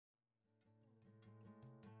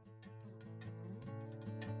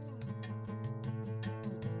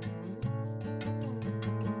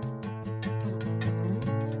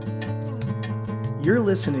You're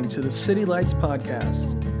listening to the City Lights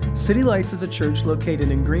podcast. City Lights is a church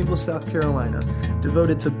located in Greenville, South Carolina,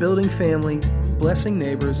 devoted to building family, blessing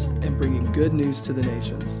neighbors, and bringing good news to the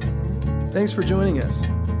nations. Thanks for joining us.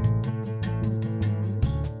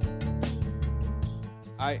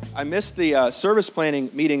 I missed the service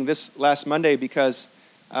planning meeting this last Monday because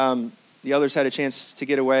the others had a chance to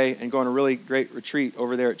get away and go on a really great retreat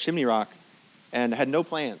over there at Chimney Rock, and had no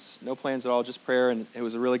plans at all, just prayer, and it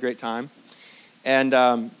was a really great time. And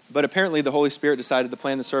but apparently the Holy Spirit decided to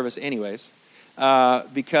plan the service anyways,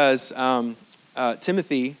 because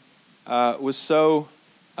Timothy was so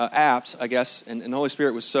apt, I guess, and the Holy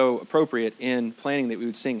Spirit was so appropriate in planning that we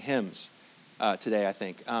would sing hymns today, I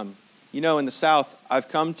think. In the South, I've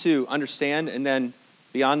come to understand, and then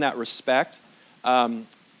beyond that, respect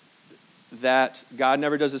that God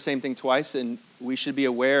never does the same thing twice, and we should be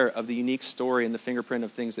aware of the unique story and the fingerprint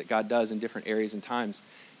of things that God does in different areas and times.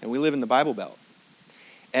 And we live in the Bible Belt.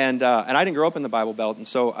 And I didn't grow up in the Bible Belt, and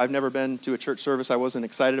so I've never been to a church service I wasn't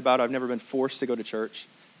excited about. I've never been forced to go to church.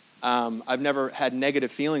 I've never had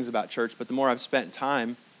negative feelings about church, but the more I've spent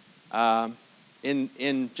time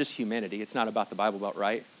in just humanity, it's not about the Bible Belt,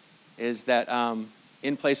 right? Is that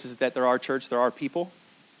in places that there are church, there are people,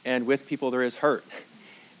 and with people there is hurt.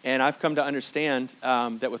 And I've come to understand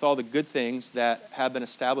that with all the good things that have been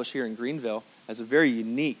established here in Greenville as a very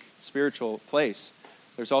unique spiritual place,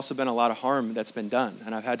 there's also been a lot of harm that's been done.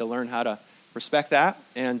 And I've had to learn how to respect that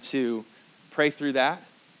and to pray through that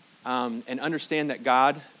and understand that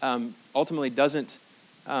God ultimately doesn't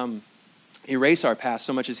erase our past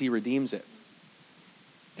so much as he redeems it.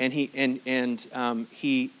 And he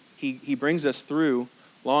brings us through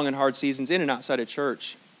long and hard seasons in and outside of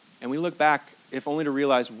church. And we look back, if only to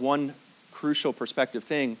realize one crucial perspective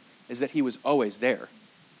thing is that he was always there.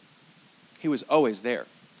 He was always there.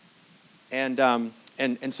 And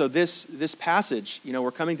so this passage,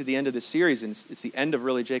 we're coming to the end of this series, and it's the end of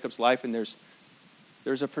really Jacob's life, and there's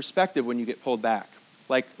a perspective when you get pulled back.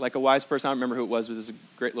 Like a wise person, I don't remember who it was a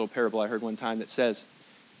great little parable I heard one time that says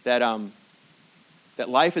that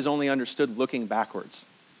life is only understood looking backwards.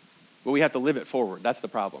 But we have to live it forward. That's the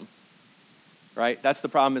problem. Right? That's the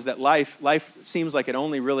problem, is that life seems like it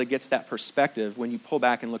only really gets that perspective when you pull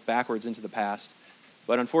back and look backwards into the past.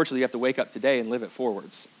 But unfortunately, you have to wake up today and live it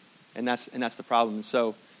forwards. And that's the problem. And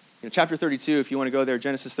so, chapter 32, if you want to go there,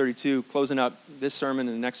 Genesis 32, closing up this sermon,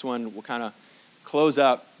 and the next one will kind of close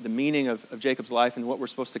up the meaning of Jacob's life and what we're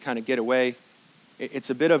supposed to kind of get away. It's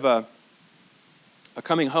a bit of a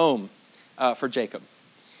coming home for Jacob.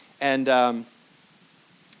 And how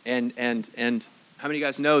many of you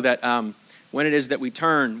guys know that when it is that we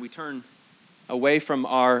turn away from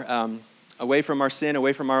our sin,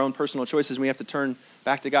 away from our own personal choices, and we have to turn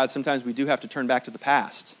back to God. Sometimes we do have to turn back to the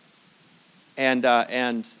past, and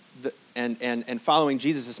following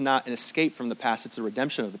Jesus is not an escape from the past; it's a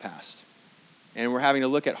redemption of the past. And we're having to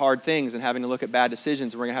look at hard things and having to look at bad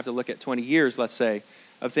decisions. And we're going to have to look at 20 years, let's say,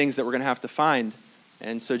 of things that we're going to have to find.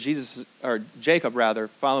 And so Jacob,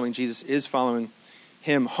 following Jesus is following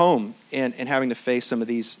him home and having to face some of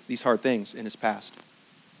these hard things in his past.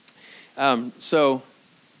 Many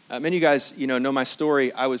of you guys, know my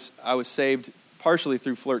story. I was saved partially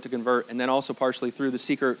through Flirt to Convert, and then also partially through the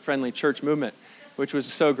seeker-friendly church movement, which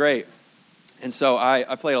was so great. And so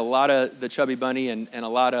I played a lot of the Chubby Bunny and a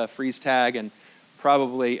lot of freeze tag, and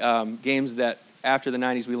probably games that after the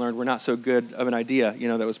 90s we learned were not so good of an idea,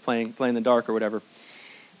 that was playing in the dark or whatever.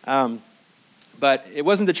 But it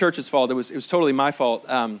wasn't the church's fault. It was totally my fault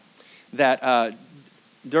that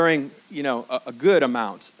during, a good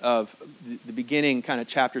amount of the beginning kind of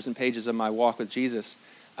chapters and pages of my walk with Jesus,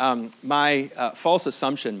 my false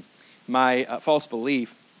assumption, my false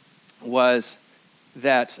belief was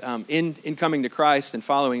that in coming to Christ and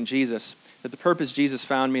following Jesus, that the purpose Jesus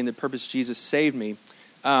found me and the purpose Jesus saved me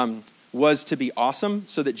was to be awesome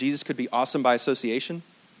so that Jesus could be awesome by association.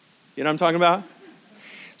 You know what I'm talking about?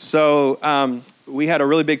 So we had a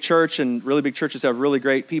really big church, and really big churches have really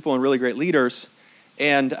great people and really great leaders.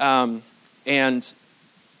 And I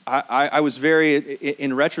was very,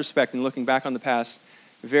 in retrospect and looking back on the past,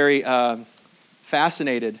 very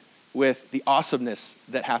fascinated with the awesomeness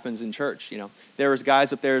that happens in church. There was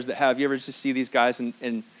guys up there that have, you ever just see these guys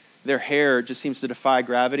and their hair just seems to defy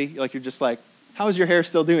gravity? Like, you're just like, how is your hair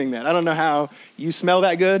still doing that? I don't know how you smell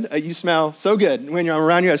that good. You smell so good. When I'm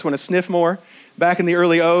around you, I just want to sniff more. Back in the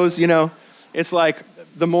early O's, it's like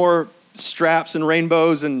the more straps and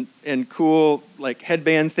rainbows and cool like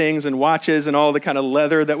headband things and watches and all the kind of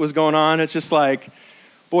leather that was going on. It's just like,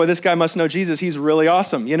 boy, this guy must know Jesus. He's really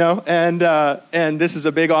awesome, And this is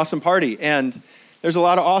a big, awesome party. And there's a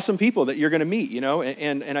lot of awesome people that you're going to meet,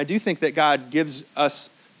 and I do think that God gives us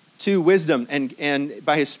to wisdom and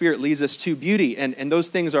by his Spirit leads us to beauty, and those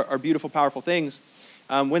things are beautiful, powerful things.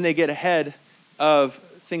 When they get ahead of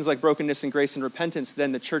things like brokenness and grace and repentance,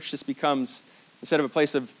 then the church just becomes, instead of a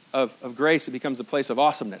place of grace, it becomes a place of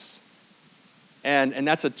awesomeness. And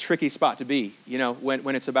that's a tricky spot to be,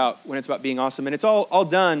 when it's about being awesome. And it's all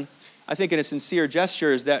done, I think, in a sincere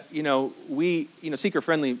gesture, is that, we,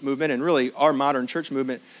 seeker-friendly movement and really our modern church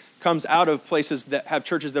movement comes out of places that have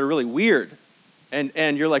churches that are really weird.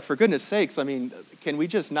 And you're like, for goodness sakes, can we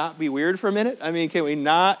just not be weird for a minute? Can we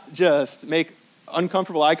not just make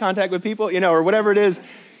uncomfortable eye contact with people, or whatever it is?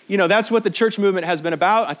 That's what the church movement has been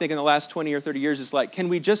about, I think, in the last 20 or 30 years. Is like, can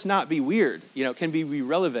we just not be weird? Can we be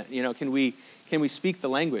relevant? Can we speak the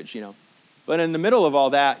language? But in the middle of all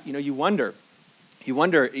that, you wonder,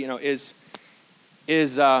 is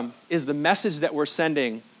the message that we're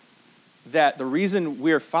sending, that the reason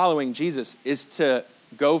we're following Jesus is to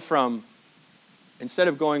go from, instead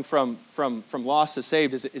of going from lost to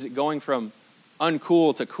saved, is it going from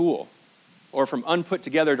uncool to cool, or from unput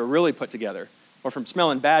together to really put together, or from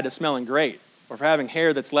smelling bad to smelling great, or from having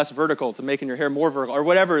hair that's less vertical to making your hair more vertical, or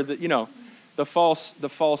whatever the false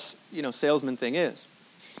salesman thing is.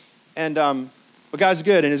 And but God's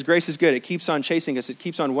good, and his grace is good. It keeps on chasing us. It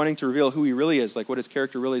keeps on wanting to reveal who he really is, like what his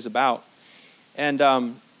character really is about. And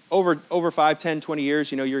over 5, 10, 20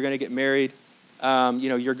 years, you're going to get married.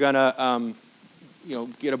 You're going to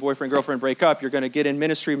get a boyfriend, girlfriend, break up. You're going to get in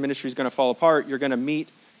ministry. Ministry's going to fall apart. You're going to meet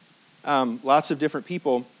lots of different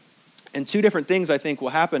people. And two different things, I think, will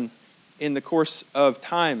happen in the course of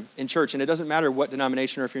time in church. And it doesn't matter what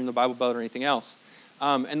denomination or if you're in the Bible Belt or anything else.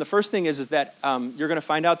 And the first thing is that you're going to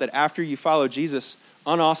find out that after you follow Jesus,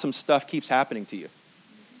 unawesome stuff keeps happening to you.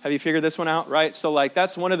 Have you figured this one out, right? So,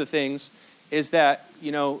 that's one of the things, is that,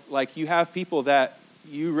 you have people that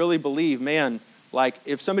you really believe, man,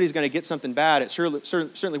 if somebody's going to get something bad, it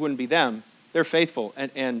certainly wouldn't be them. They're faithful,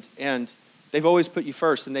 and they've always put you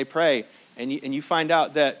first, and they pray, and you find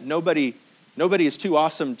out that nobody is too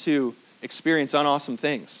awesome to experience unawesome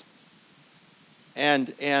things.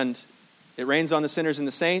 And it rains on the sinners and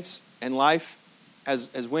the saints, and life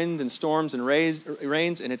has wind and storms and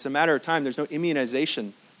rains, and it's a matter of time. There's no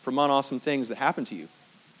immunization from unawesome things that happen to you.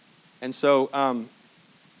 And so,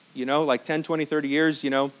 10, 20, 30 years,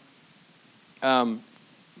 the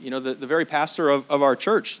very pastor of our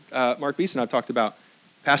church, Mark Beeson, I've talked about,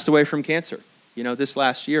 passed away from cancer, this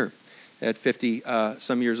last year at 50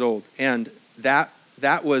 some years old. And that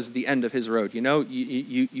was the end of his road.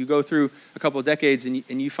 You go through a couple of decades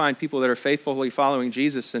and you find people that are faithfully following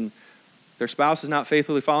Jesus, and their spouse is not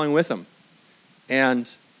faithfully following with them.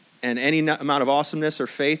 And any amount of awesomeness or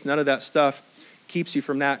faith, none of that stuff keeps you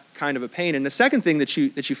from that kind of a pain. And the second thing that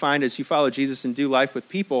you find as you follow Jesus and do life with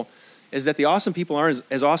people is that the awesome people aren't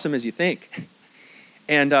as awesome as you think.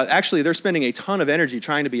 And actually, they're spending a ton of energy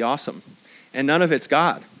trying to be awesome. And none of it's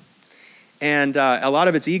God. And a lot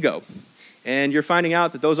of it's ego. And you're finding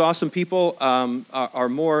out that those awesome people are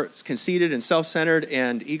more conceited and self-centered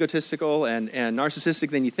and egotistical and narcissistic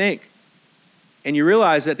than you think. And you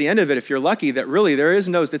realize at the end of it, if you're lucky, that really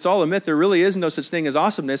it's all a myth. There really is no such thing as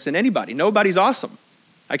awesomeness in anybody. Nobody's awesome.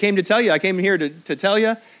 I came here to tell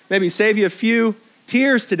you, maybe save you a few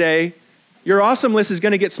tears today. Your awesome list is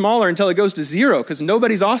going to get smaller until it goes to 0, because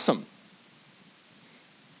nobody's awesome.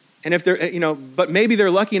 And if they're, but maybe they're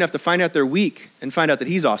lucky enough to find out they're weak and find out that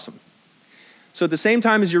he's awesome. So at the same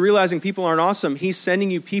time as you're realizing people aren't awesome, he's sending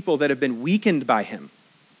you people that have been weakened by him.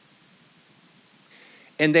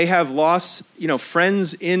 And they have lost,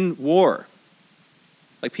 friends in war.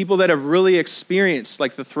 Like people that have really experienced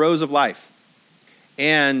the throes of life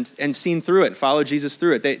and seen through it, followed Jesus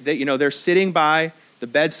through it. They're sitting by the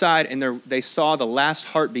bedside and they saw the last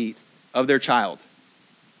heartbeat of their child.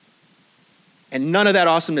 And none of that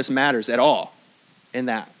awesomeness matters at all in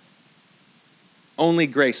that. Only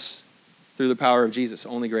grace through the power of Jesus.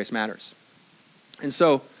 Only grace matters. And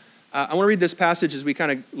so I want to read this passage as we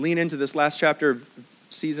kind of lean into this last chapter of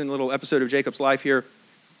little episode of Jacob's life here.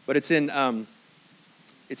 But it's in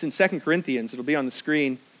 2 Corinthians. It'll be on the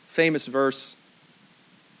screen. Famous verse.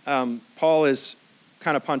 Paul is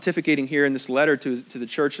kind of pontificating here in this letter to the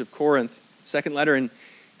church of Corinth, second letter, and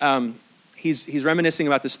he's reminiscing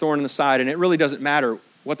about this thorn in the side, and it really doesn't matter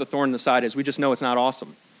what the thorn in the side is. We just know it's not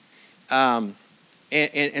awesome.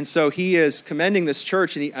 And so he is commending this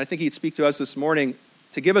church, and I think he'd speak to us this morning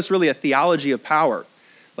to give us really a theology of power.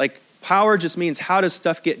 Power just means, how does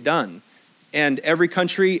stuff get done? And every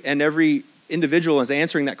country and every individual is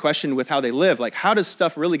answering that question with how they live. How does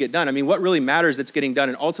stuff really get done? What really matters that's getting done?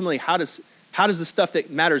 And ultimately, how does How does the stuff that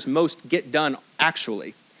matters most get done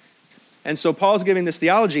actually? And so Paul's giving this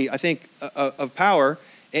theology, I think, of power,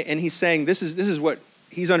 and he's saying this is what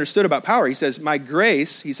he's understood about power. He says, my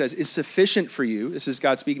grace, he says, is sufficient for you. This is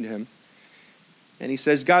God speaking to him. And he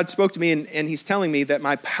says, God spoke to me, and he's telling me that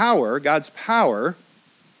my power, God's power,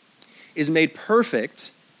 is made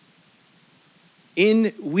perfect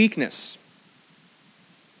in weakness.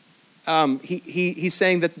 He's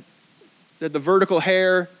saying that the vertical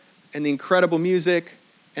hair and the incredible music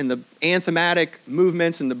and the anthematic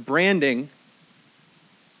movements and the branding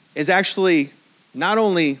is actually not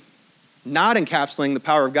only not encapsulating the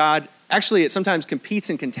power of God, actually it sometimes competes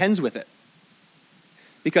and contends with it.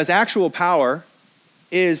 Because actual power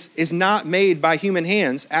is not made by human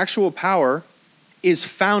hands. Actual power is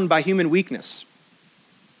found by human weakness.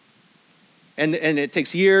 And it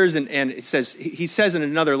takes years, and he says in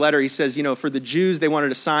another letter, he says, for the Jews they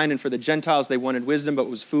wanted a sign, and for the Gentiles they wanted wisdom, but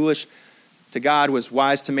what was foolish to God was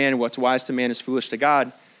wise to man, and what's wise to man is foolish to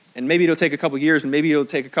God. And maybe it'll take a couple years, and maybe it'll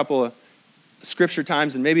take a couple of scripture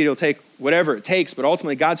times, and maybe it'll take whatever it takes, but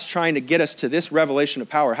ultimately God's trying to get us to this revelation of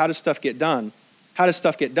power. How does stuff get done? How does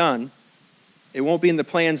stuff get done? It won't be in the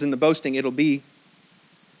plans and the boasting, it'll be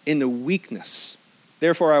in the weakness.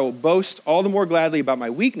 Therefore, I will boast all the more gladly about my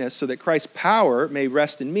weakness so that Christ's power may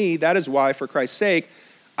rest in me. That is why, for Christ's sake,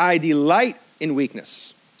 I delight in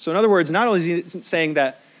weakness. So in other words, not only is he saying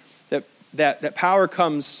that power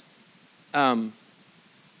comes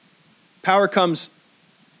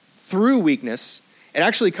through weakness, it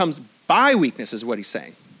actually comes by weakness is what he's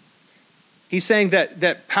saying. He's saying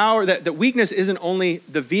that weakness isn't only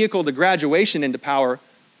the vehicle to graduation into power,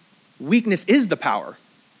 weakness is the power.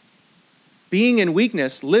 Being in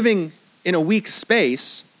weakness, living in a weak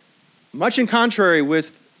space, much in contrary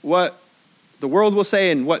with what the world will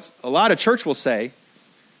say and what a lot of church will say,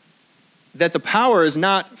 that the power is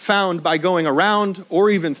not found by going around or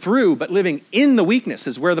even through, but living in the weakness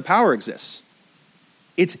is where the power exists.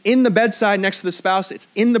 It's in the bedside next to the spouse. It's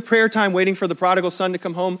in the prayer time waiting for the prodigal son to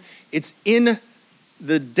come home. It's in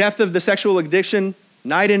the depth of the sexual addiction,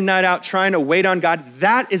 night in, night out, trying to wait on God.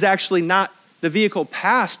 That is actually not the vehicle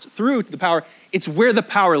passed through the power. It's where the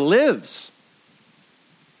power lives.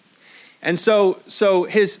 And so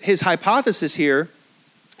his hypothesis here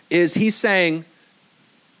is he's saying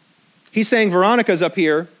Veronica's up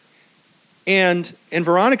here, and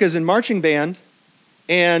Veronica's in marching band,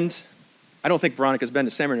 and I don't think Veronica's been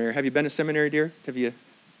to seminary. Have you been to seminary, dear? Do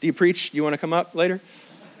you preach? You want to come up later?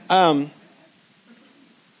 How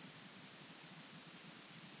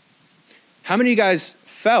many of you guys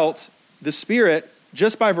felt the Spirit,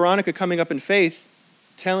 just by Veronica coming up in faith,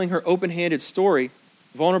 telling her open-handed story,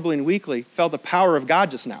 vulnerably and weakly, felt the power of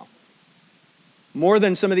God just now? More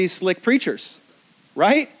than some of these slick preachers,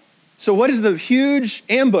 right? So what is the huge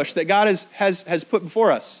ambush that God has put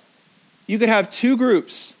before us? You could have two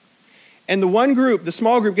groups, and the one group, the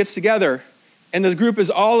small group, gets together, and the group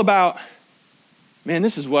is all about, man,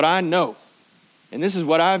 this is what I know, and this is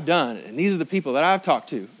what I've done, and these are the people that I've talked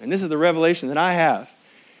to, and this is the revelation that I have.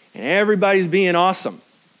 And everybody's being awesome.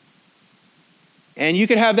 And you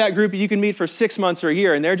could have that group you can meet for 6 months or a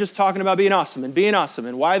year, and they're just talking about being awesome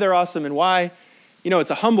and why they're awesome and why, it's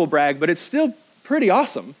a humble brag, but it's still pretty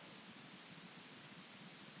awesome.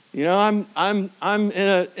 I'm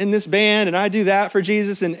in this band and I do that for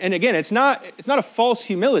Jesus. And again, it's not a false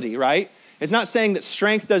humility, right? It's not saying that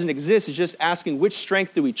strength doesn't exist. It's just asking which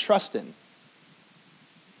strength do we trust in?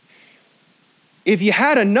 If you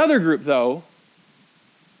had another group, though,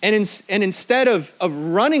 and instead of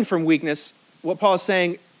running from weakness, what Paul is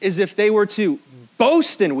saying is if they were to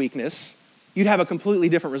boast in weakness, you'd have a completely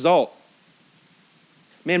different result.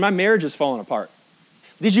 Man, my marriage is falling apart.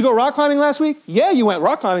 Did you go rock climbing last week? Yeah, you went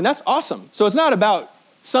rock climbing. That's awesome. So it's not about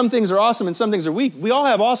some things are awesome and some things are weak. We all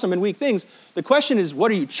have awesome and weak things. The question is,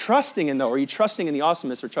 what are you trusting in, though? Are you trusting in the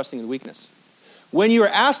awesomeness or trusting in the weakness? When you are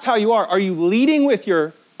asked how you are you leading with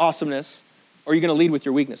your awesomeness or are you going to lead with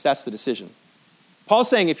your weakness? That's the decision. Paul's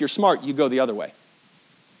saying if you're smart, you go the other way.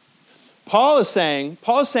 Paul is saying,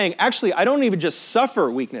 actually, I don't even just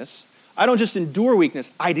suffer weakness. I don't just endure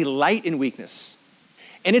weakness. I delight in weakness.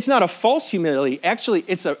 And it's not a false humility. Actually,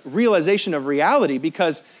 it's a realization of reality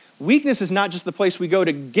because weakness is not just the place we go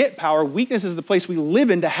to get power. Weakness is the place we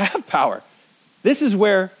live in to have power. This is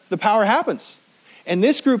where the power happens. And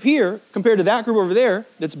this group here, compared to that group over there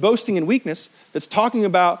that's boasting in weakness, that's talking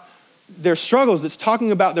about their struggles, that's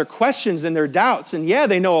talking about their questions and their doubts. And yeah,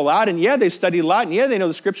 they know a lot, and yeah, they've studied a lot, and yeah, they know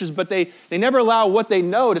the scriptures, but they never allow what they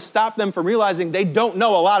know to stop them from realizing they don't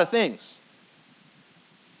know a lot of things.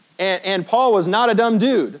 And Paul was not a dumb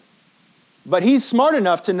dude. But he's smart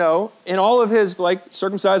enough to know, in all of his,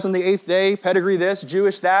 circumcised on the 8th day, pedigree this,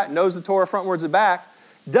 Jewish that, knows the Torah frontwards and back,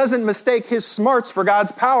 doesn't mistake his smarts for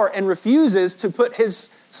God's power and refuses to put his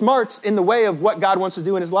smarts in the way of what God wants to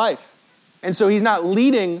do in his life. And so he's not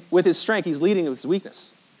leading with his strength, he's leading with his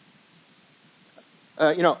weakness.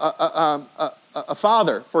 A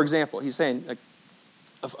father, for example, he's saying,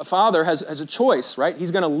 a father has a choice, right? He's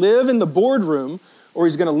going to live in the boardroom or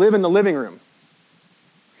he's going to live in the living room.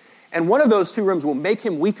 And one of those two rooms will make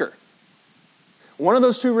him weaker. One of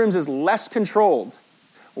those two rooms is less controlled.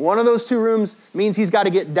 One of those two rooms means he's got to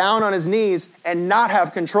get down on his knees and not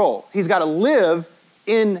have control. He's got to live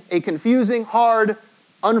in a confusing, hard,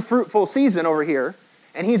 unfruitful season over here,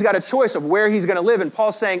 and he's got a choice of where he's going to live. And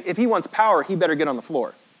Paul's saying if he wants power, he better get on the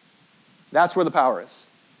floor. That's where the power is.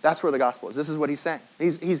 That's where the gospel is. This is what he's saying.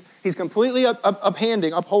 He's completely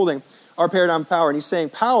upholding our paradigm of power, and he's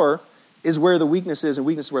saying power is where the weakness is, and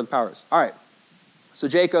weakness is where the power is. All right. So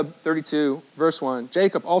Jacob, 32, verse 1.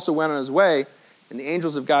 Jacob also went on his way, and the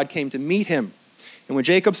angels of God came to meet him. And when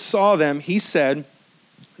Jacob saw them, he said,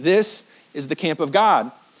 "This is the camp of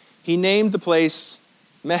God." He named the place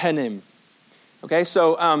Mahanaim. Okay,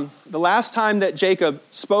 so the last time that Jacob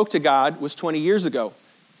spoke to God was 20 years ago.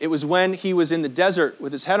 It was when he was in the desert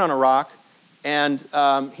with his head on a rock, and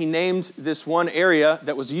he named this one area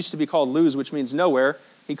that used to be called Luz, which means nowhere.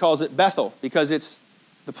 He calls it Bethel because it's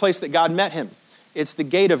the place that God met him. It's the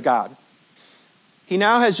gate of God. He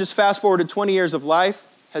now has just fast-forwarded 20 years of life,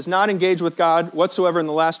 has not engaged with God whatsoever in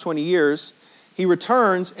the last 20 years. He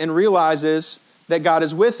returns and realizes that God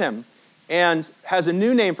is with him and has a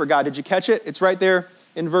new name for God. Did you catch it? It's right there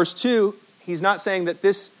in verse 2. He's not saying that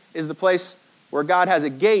this is the place where God has a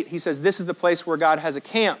gate. He says this is the place where God has a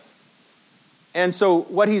camp. And so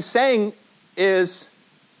what he's saying is,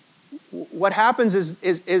 what happens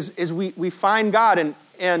is we find God,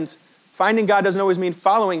 and finding God doesn't always mean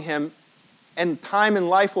following him, and time in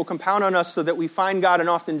life will compound on us so that we find God and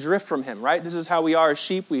often drift from him, right? This is how we are as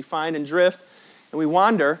sheep. We find and drift, and we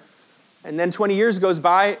wander, and then 20 years goes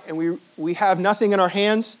by, and we have nothing in our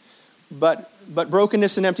hands but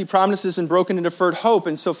brokenness and empty promises and broken and deferred hope.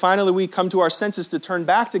 And so finally we come to our senses to turn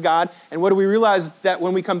back to God, and what do we realize? That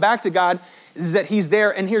when we come back to God is that he's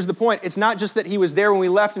there. And here's the point. It's not just that he was there when we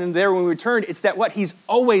left and there when we returned. It's that he's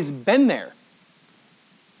always been there.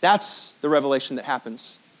 That's the revelation that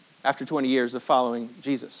happens after 20 years of following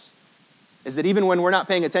Jesus. Is that even when we're not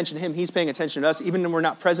paying attention to him, he's paying attention to us. Even when we're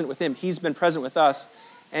not present with him, he's been present with us.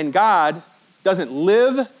 And God doesn't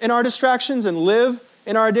live in our distractions and live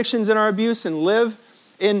in our addictions and our abuse and live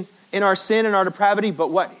in our sin and our depravity, but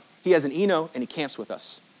what? He has an Eno and he camps with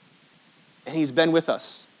us. And he's been with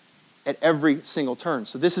us at every single turn.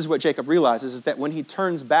 So this is what Jacob realizes, is that when he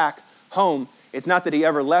turns back home, it's not that he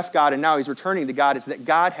ever left God and now he's returning to God. It's that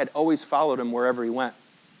God had always followed him wherever he went.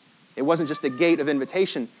 It wasn't just a gate of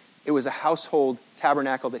invitation. It was a household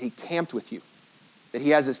tabernacle that he camped with you. That he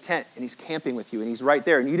has his tent and he's camping with you and he's right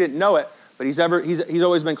there. And you didn't know it, but he's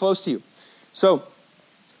always been close to you. So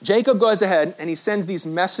Jacob goes ahead and he sends these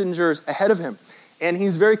messengers ahead of him. And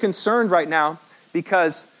he's very concerned right now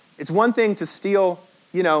because it's one thing to steal,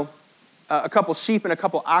 a couple sheep and a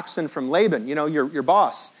couple oxen from Laban, your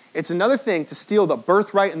boss. It's another thing to steal the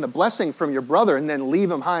birthright and the blessing from your brother and then leave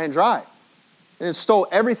him high and dry. And it stole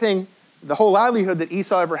everything, the whole livelihood that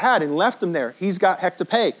Esau ever had, and left him there. He's got heck to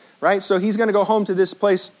pay, right? So he's going to go home to this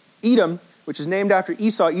place, Edom, which is named after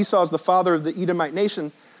Esau. Esau is the father of the Edomite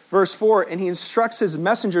nation. Verse 4, and he instructs his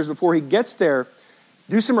messengers before he gets there,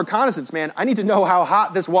 do some reconnaissance, man. I need to know how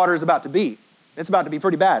hot this water is about to be. It's about to be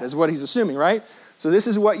pretty bad, is what he's assuming, right? So this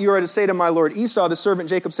is what you are to say to my lord Esau. The servant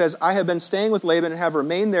Jacob says, I have been staying with Laban and have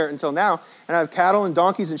remained there until now, and I have cattle and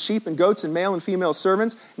donkeys and sheep and goats and male and female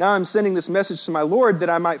servants. Now I'm sending this message to my lord that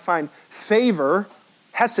I might find favor,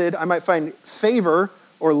 hesed, I might find favor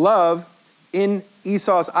or love in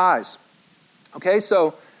Esau's eyes. Okay,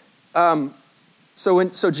 so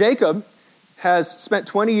Jacob has spent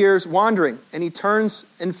 20 years wandering, and he turns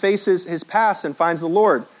and faces his past and finds the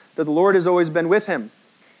Lord, that the Lord has always been with him.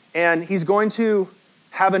 And he's going to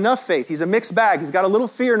have enough faith. He's a mixed bag. He's got a little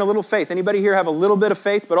fear and a little faith. Anybody here have a little bit of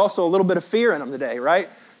faith, but also a little bit of fear in him today, right?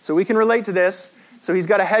 So we can relate to this. So he's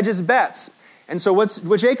got to hedge his bets. And so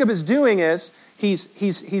what Jacob is doing is he's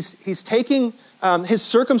taking his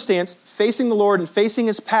circumstance, facing the Lord and facing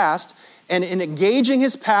his past, and in engaging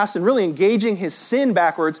his past and really engaging his sin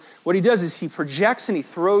backwards, what he does is he projects and he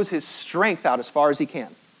throws his strength out as far as he can.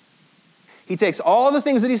 He takes all the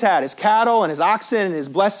things that he's had, his cattle and his oxen and his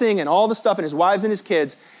blessing and all the stuff and his wives and his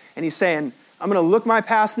kids, and he's saying, I'm going to look my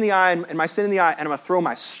past in the eye and my sin in the eye, and I'm going to throw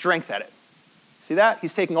my strength at it. See that?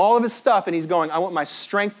 He's taking all of his stuff and he's going, I want my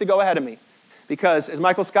strength to go ahead of me. Because as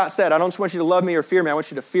Michael Scott said, I don't just want you to love me or fear me. I want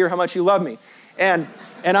you to fear how much you love me. And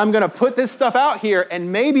I'm going to put this stuff out here, and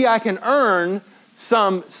maybe I can earn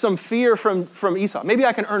some fear from Esau. Maybe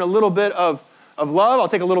I can earn a little bit of love. I'll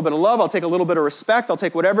take a little bit of love. I'll take a little bit of respect. I'll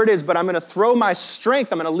take whatever it is, but I'm going to throw my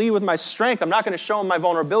strength. I'm going to lead with my strength. I'm not going to show him my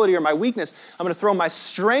vulnerability or my weakness. I'm going to throw my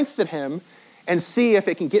strength at him and see if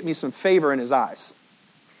it can get me some favor in his eyes.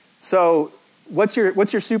 So what's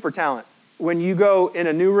your super talent? When you go in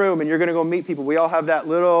a new room and you're going to go meet people, we all have that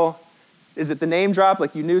little, is it the name drop?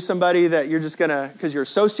 Like you knew somebody that you're just going to, because you're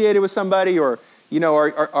associated with somebody, or,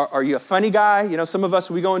 are you a funny guy? Some of us,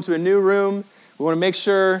 we go into a new room, we want to make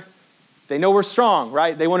sure they know we're strong,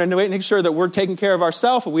 right? They want to make sure that we're taking care of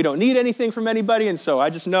ourselves and we don't need anything from anybody. And so I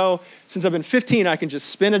just know since I've been 15, I can just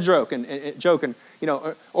spin a joke and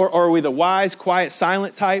or are we the wise, quiet,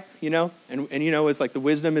 silent type, and it's like the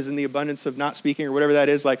wisdom is in the abundance of not speaking or whatever that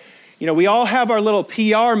is. Like, we all have our little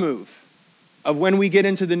PR move of when we get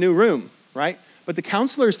into the new room, right? But the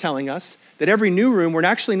counselor is telling us that every new room, we're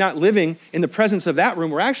actually not living in the presence of that room.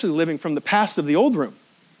 We're actually living from the past of the old room.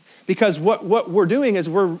 Because what we're doing is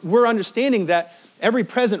we're understanding that every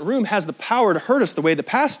present room has the power to hurt us the way the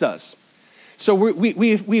past does. So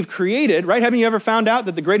we've created, right? Haven't you ever found out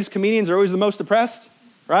that the greatest comedians are always the most depressed,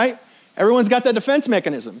 right? Everyone's got that defense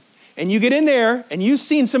mechanism. And you get in there, and you've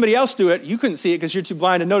seen somebody else do it. You couldn't see it because you're too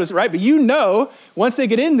blind to notice it, right? But once they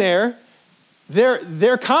get in there,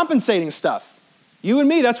 they're compensating stuff. You and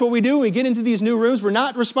me, that's what we do when we get into these new rooms. We're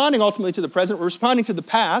not responding ultimately to the present. We're responding to the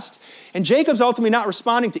past. And Jacob's ultimately not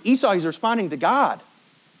responding to Esau. He's responding to God.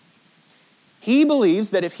 He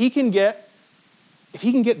believes that if he can get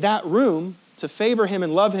that room to favor him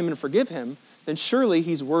and love him and forgive him, then surely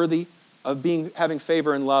he's worthy of having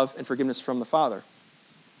favor and love and forgiveness from the Father.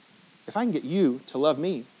 If I can get you to love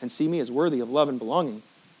me and see me as worthy of love and belonging,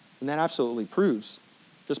 then that absolutely proves,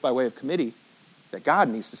 just by way of committee, that God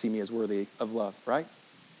needs to see me as worthy of love, right?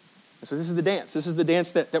 And so this is the dance. This is the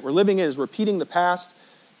dance that we're living in, is repeating the past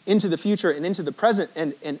into the future and into the present.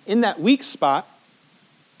 And in that weak spot,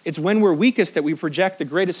 it's when we're weakest that we project the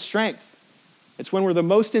greatest strength. It's when we're the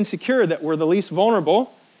most insecure that we're the least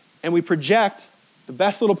vulnerable, and we project the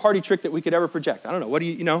best little party trick that we could ever project. I don't know. What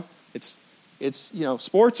do it's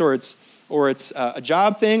sports, or it's a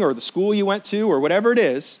job thing, or the school you went to, or whatever it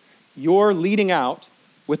is. You're leading out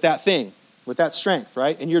with that thing, with that strength,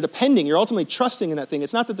 right? And you're ultimately trusting in that thing.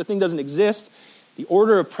 It's not that the thing doesn't exist. The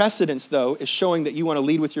order of precedence, though, is showing that you want to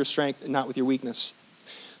lead with your strength and not with your weakness.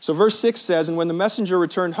 So verse 6 says, and when the messenger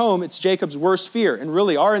returned home, it's Jacob's worst fear. And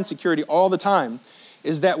really our insecurity all the time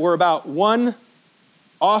is that we're about one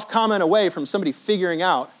off comment away from somebody figuring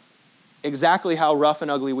out exactly how rough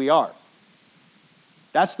and ugly we are.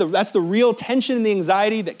 That's the real tension and the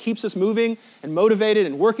anxiety that keeps us moving and motivated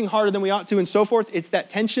and working harder than we ought to and so forth. It's that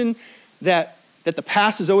tension that the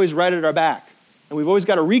past is always right at our back. And we've always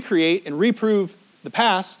got to recreate and reprove the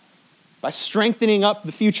past by strengthening up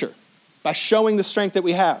the future, by showing the strength that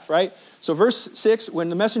we have, right? So verse 6, when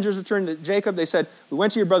the messengers returned to Jacob, they said, we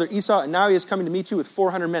went to your brother Esau, and now he is coming to meet you with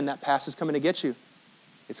 400 men. That past is coming to get you.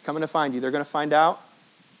 It's coming to find you. They're going to find out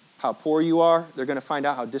how poor you are. They're going to find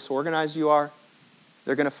out how disorganized you are.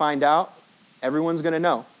 They're going to find out, everyone's going to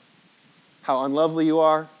know how unlovely you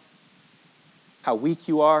are, how weak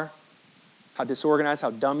you are, how disorganized, how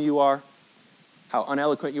dumb you are, how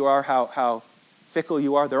uneloquent you are, how fickle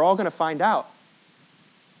you are. They're all going to find out.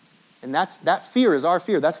 And that fear is our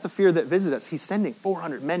fear. That's the fear that visited us. He's sending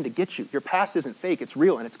 400 men to get you. Your past isn't fake, it's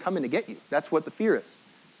real, and it's coming to get you. That's what the fear is.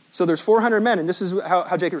 So there's 400 men, and this is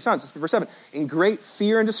how Jacob responds. This is verse 7. In great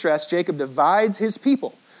fear and distress, Jacob divides his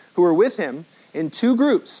people who are with him in two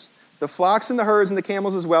groups, the flocks and the herds and the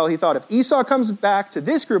camels as well. He thought, if Esau comes back to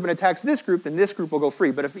this group and attacks this group, then this group will go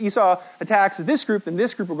free. But if Esau attacks this group, then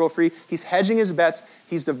this group will go free. He's hedging his bets.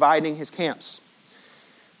 He's dividing his camps.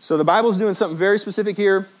 So the Bible's doing something very specific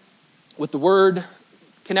here with the word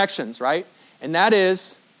connections, right? And that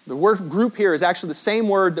is, the word group here is actually the same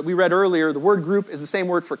word that we read earlier. The word group is the same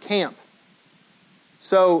word for camp.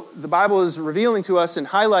 So the Bible is revealing to us and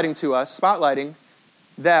highlighting to us, spotlighting,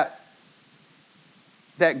 that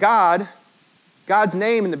God's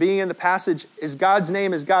name in the beginning of the passage is God's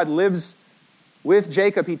name as God lives with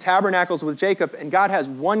Jacob. He tabernacles with Jacob, and God has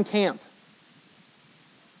one camp.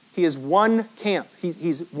 He is one camp.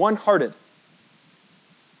 He's one-hearted.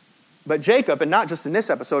 But Jacob, and not just in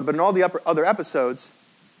this episode, but in all the other episodes,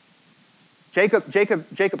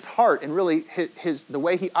 Jacob's heart and really the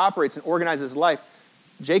way he operates and organizes his life,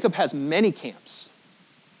 Jacob has many camps.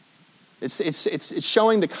 It's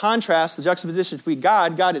showing the contrast, the juxtaposition between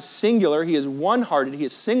God. God is singular. He is one-hearted. He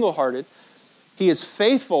is single-hearted. He is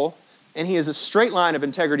faithful and he is a straight line of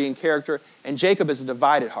integrity and character, and Jacob is a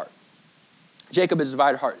divided heart. Jacob is a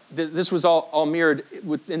divided heart. This was all mirrored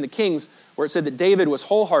within the Kings, where it said that David was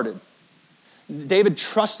wholehearted. David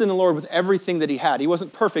trusted in the Lord with everything that he had. He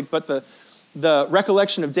wasn't perfect, but the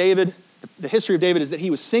recollection of David, the history of David is that he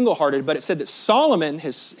was single-hearted, but it said that Solomon,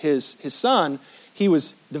 his son, he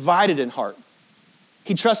was divided in heart.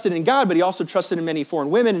 He trusted in God, but he also trusted in many foreign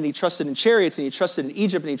women, and he trusted in chariots, and he trusted in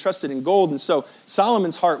Egypt, and he trusted in gold. And so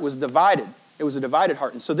Solomon's heart was divided. It was a divided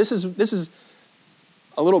heart. And so this is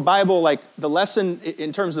a little Bible, like the lesson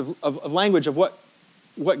in terms of language of what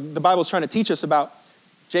the Bible is trying to teach us about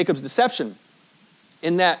Jacob's deception,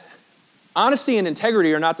 in that honesty and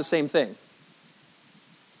integrity are not the same thing.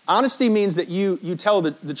 Honesty means that you tell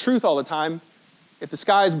the truth all the time. If the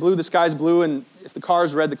sky is blue, the sky is blue, and if the car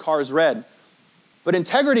is red, the car is red. But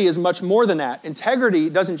integrity is much more than that. Integrity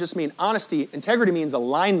doesn't just mean honesty. Integrity means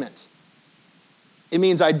alignment. It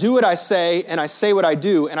means I do what I say, and I say what I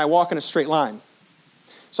do, and I walk in a straight line.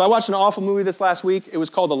 So I watched an awful movie this last week. It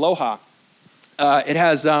was called Aloha. It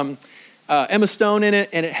has Emma Stone in it,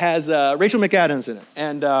 and it has Rachel McAdams in it,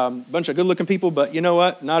 and a bunch of good-looking people, but you know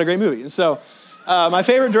what? Not a great movie. And so my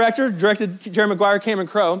favorite directed Jerry Maguire, Cameron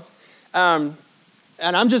Crowe,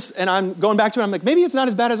 and I'm going back to it. I'm like, maybe it's not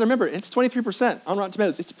as bad as I remember. It's 23% on Rotten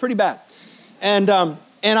Tomatoes. It's pretty bad. And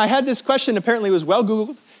I had this question. Apparently, it was well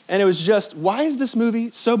Googled, and it was just, why is this movie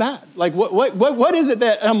so bad? Like, what is it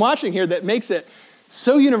that I'm watching here that makes it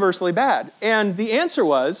so universally bad? And the answer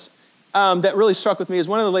was that really struck with me is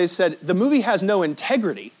one of the ladies said the movie has no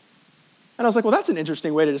integrity. And I was like, well, that's an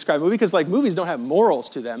interesting way to describe a movie, because like movies don't have morals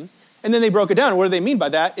to them. And then they broke it down. What do they mean by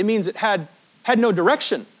that? It means it had no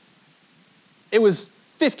direction. It was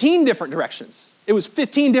 15 different directions. It was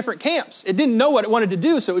 15 different camps. It didn't know what it wanted to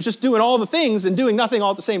do, so it was just doing all the things and doing nothing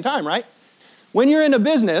all at the same time, right? When you're in a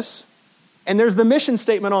business and there's the mission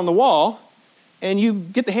statement on the wall and you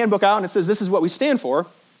get the handbook out and it says this is what we stand for,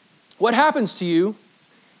 what happens to you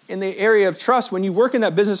in the area of trust when you work in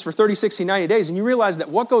that business for 30, 60, 90 days and you realize that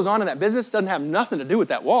what goes on in that business doesn't have nothing to do with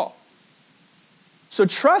that wall? So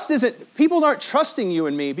people aren't trusting you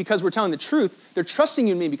and me because we're telling the truth. They're trusting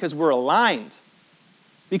you and me because we're aligned.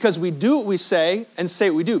 Because we do what we say and say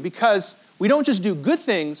what we do. Because we don't just do good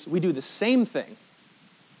things, we do the same thing.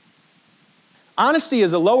 Honesty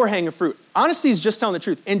is a lower hanging fruit. Honesty is just telling the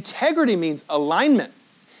truth. Integrity means alignment.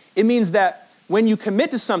 It means that when you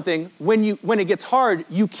commit to something, when it gets hard,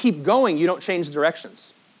 you keep going. You don't change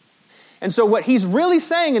directions. And so what he's really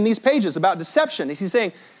saying in these pages about deception is he's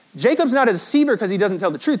saying, Jacob's not a deceiver because he doesn't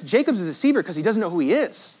tell the truth. Jacob's a deceiver because he doesn't know who he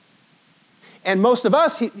is. And most of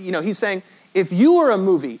us, he's saying, if you were a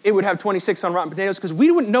movie, it would have 26 on Rotten Potatoes because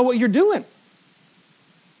we wouldn't know what you're doing.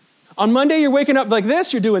 On Monday, you're waking up like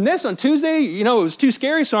this, you're doing this. On Tuesday, it was too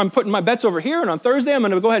scary, so I'm putting my bets over here. And on Thursday, I'm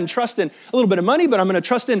going to go ahead and trust in a little bit of money, but I'm going to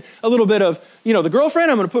trust in a little bit of, the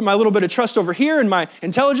girlfriend. I'm going to put my little bit of trust over here in my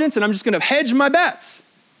intelligence, and I'm just going to hedge my bets.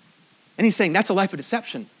 And he's saying that's a life of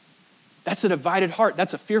deception. That's a divided heart.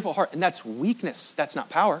 That's a fearful heart. And that's weakness. That's not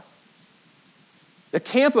power. The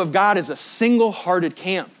camp of God is a single-hearted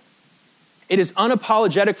camp. It is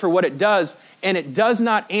unapologetic for what it does, and it does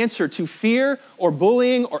not answer to fear or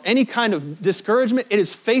bullying or any kind of discouragement. It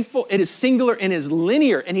is faithful, it is singular, and is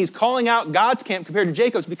linear. And he's calling out God's camp compared to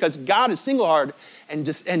Jacob's because God is single-hearted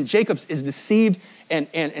and Jacob's is deceived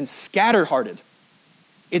and scatter-hearted.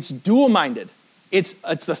 It's dual-minded. It's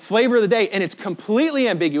the flavor of the day, and it's completely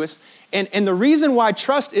ambiguous. And the reason why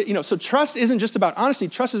trust, so trust isn't just about honesty.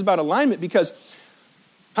 Trust is about alignment because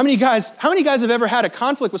how many guys have ever had a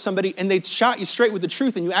conflict with somebody and they shot you straight with the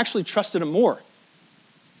truth and you actually trusted them more?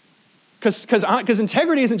 Because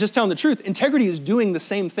integrity isn't just telling the truth. Integrity is doing the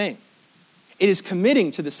same thing. It is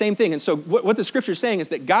committing to the same thing. And so what the scripture is saying is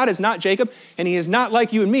that God is not Jacob and he is not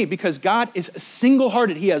like you and me because God is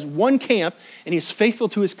single-hearted. He has one camp and he is faithful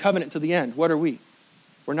to his covenant to the end. What are we?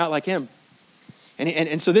 We're not like him.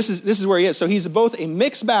 And so this is where he is. So he's both a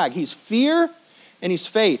mixed bag. He's fear and he's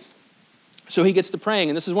faith. So he gets to praying,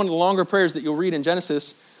 and this is one of the longer prayers that you'll read in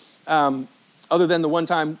Genesis, other than the one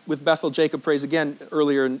time with Bethel, Jacob prays again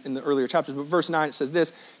earlier in the earlier chapters. But verse 9, it says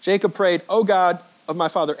this, Jacob prayed, O God of my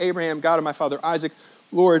father Abraham, God of my father Isaac,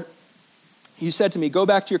 Lord, you said to me, go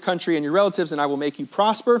back to your country and your relatives, and I will make you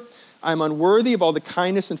prosper. I am unworthy of all the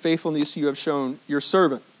kindness and faithfulness you have shown your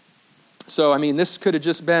servant. So, this could have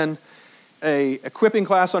just been a equipping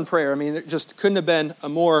class on prayer. It just couldn't have been a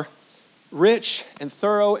more rich and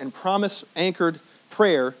thorough and promise-anchored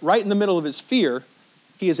prayer right in the middle of his fear.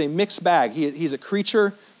 He is a mixed bag. He's a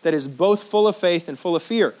creature that is both full of faith and full of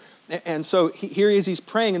fear. And so here he is, he's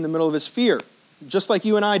praying in the middle of his fear. just like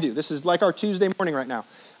you and I do. This is like our Tuesday morning right now.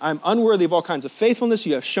 I'm unworthy of all kinds of faithfulness.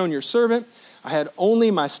 You have shown your servant. I had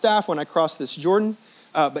only my staff when I crossed this Jordan,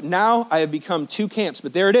 but now I have become two camps.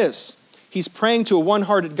 But there it is. He's praying to a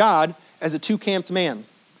one-hearted God as a two-camped man.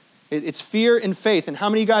 It's fear and faith. And how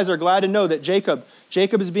many of you guys are glad to know that Jacob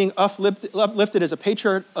is being uplifted as a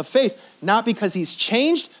patriarch of faith, not because he's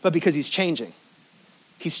changed, but because he's changing.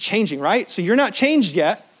 He's changing, right? So you're not changed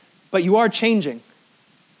yet, but you are changing.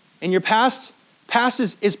 And your past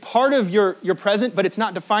is part of your present, but it's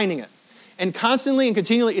not defining it. And constantly and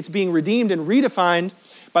continually, it's being redeemed and redefined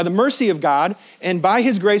by the mercy of God. And by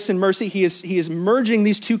his grace and mercy, he is merging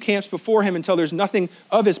these two camps before him until there's nothing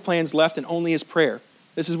of his plans left and only his prayer.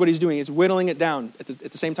 This is what he's doing. He's whittling it down at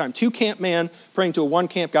the same time. Two-camp man praying to a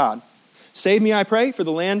one-camp God. Save me, I pray, for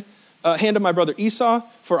the hand of my brother Esau,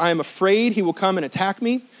 for I am afraid he will come and attack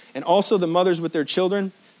me, and also the mothers with their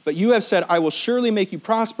children. But you have said, I will surely make you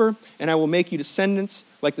prosper, and I will make you descendants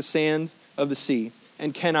like the sand of the sea,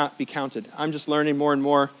 and cannot be counted. I'm just learning more and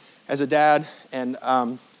more as a dad and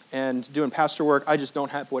doing pastor work. I just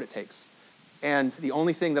don't have what it takes. And the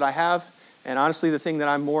only thing that I have, and honestly the thing that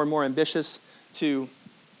I'm more and more ambitious to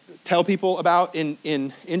tell people about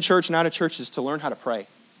in church and out of church is to learn how to pray.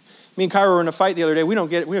 Me and Kyra were in a fight the other day. We're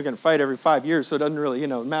going to fight every 5 years, so it doesn't really,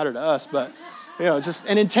 matter to us. But, just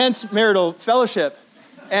an intense marital fellowship.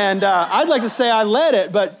 And I'd like to say I led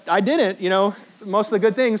it, but I didn't, most of the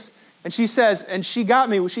good things. And she says, and she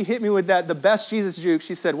hit me with the best Jesus juke.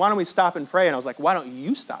 She said, why don't we stop and pray? And I was like, why don't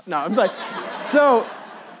you stop? No, I was like,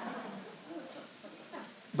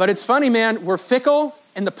 but it's funny, man, we're fickle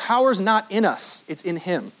and the power's not in us, it's in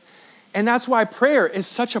him. And that's why prayer is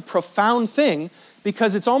such a profound thing,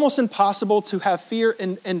 because it's almost impossible to have fear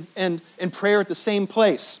and prayer at the same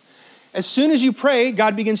place. As soon as you pray,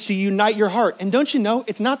 God begins to unite your heart. And don't you know,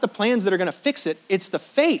 it's not the plans that are going to fix it, it's the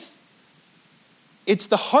faith. It's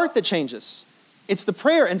the heart that changes. It's the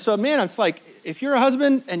prayer. And so, man, it's like, if you're a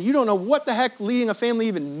husband and you don't know what the heck leading a family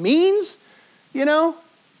even means,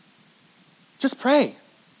 just pray.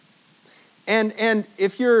 And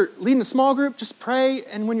if you're leading a small group, just pray.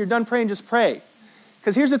 And when you're done praying, just pray.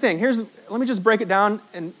 Because here's the thing. Let me just break it down.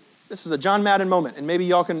 And this is a John Madden moment. And maybe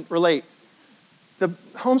y'all can relate. The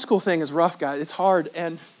homeschool thing is rough, guys. It's hard.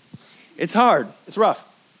 And it's hard. It's rough.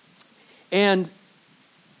 And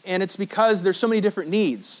it's because there's so many different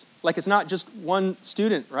needs. Like, it's not just one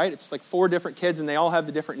student, right? It's like 4 different kids, and they all have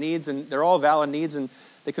the different needs, and they're all valid needs, and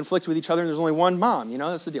they conflict with each other, and there's only one mom.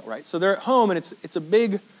 That's the deal, right? So they're at home, and it's a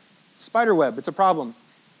big spider web. It's a problem,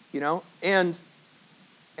 And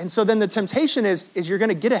so then the temptation is you're going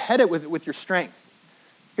to get ahead of it with your strength.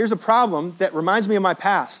 Here's a problem that reminds me of my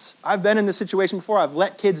past. I've been in this situation before. I've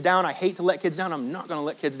let kids down. I hate to let kids down. I'm not going to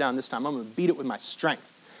let kids down this time. I'm going to beat it with my strength.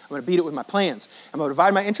 I'm going to beat it with my plans. I'm going to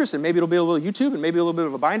divide my interests, and maybe it'll be a little YouTube, and maybe a little bit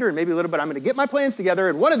of a binder, and maybe a little bit. I'm going to get my plans together,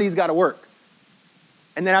 and one of these got to work.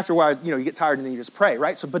 And then after a while, you get tired, and then you just pray,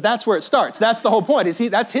 right? But that's where it starts. That's the whole point.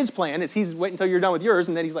 That's his plan. He's waiting until you're done with yours,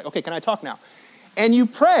 and then he's like, okay, can I talk now? And you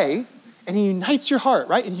pray, and he unites your heart,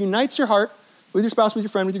 right? And he unites your heart with your spouse, with your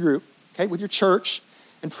friend, with your group, okay, with your church.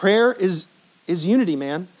 And prayer is unity,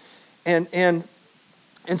 man. And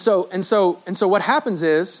so what happens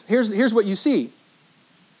is, here's what you see.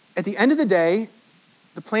 At the end of the day,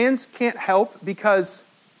 the plans can't help because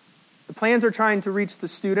the plans are trying to reach the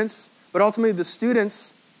students, but ultimately the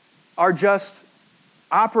students are just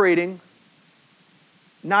operating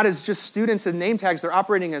not as just students and name tags, they're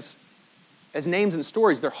operating as names and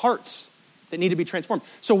stories. They're hearts that need to be transformed.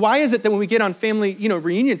 So why is it that when we get on family,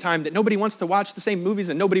 reunion time, that nobody wants to watch the same movies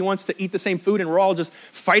and nobody wants to eat the same food, and we're all just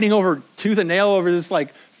fighting over tooth and nail over this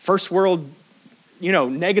first world,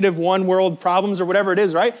 negative one world problems or whatever it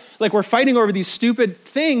is, right? Like, we're fighting over these stupid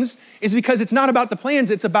things is because it's not about the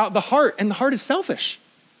plans, it's about the heart, and the heart is selfish.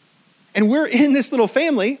 And we're in this little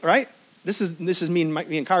family, right? This is me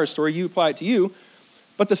and Kyra's story. You apply it to you.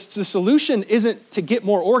 But the solution isn't to get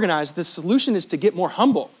more organized. The solution is to get more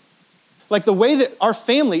humble. Like, the way that our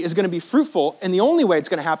family is going to be fruitful, and the only way it's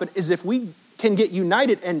going to happen is if we can get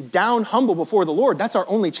united and down humble before the Lord. That's our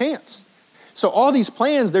only chance. So all these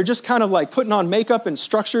plans, they're just kind of like putting on makeup and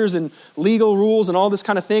structures and legal rules and all this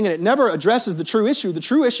kind of thing, and it never addresses the true issue. The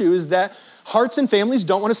true issue is that hearts and families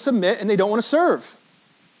don't want to submit and they don't want to serve.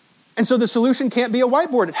 And so the solution can't be a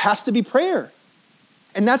whiteboard. It has to be prayer.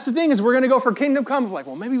 And that's the thing, is we're going to go for kingdom come of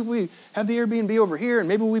well, maybe we have the Airbnb over here, and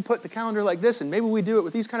maybe we put the calendar like this, and maybe we do it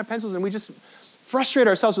with these kind of pencils, and we just frustrate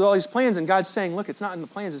ourselves with all these plans, and God's saying, look, it's not in the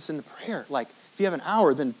plans, it's in the prayer. Like, if you have an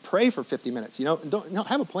hour, then pray for 50 minutes, And don't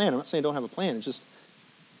have a plan. I'm not saying don't have a plan. It's just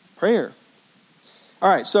prayer. All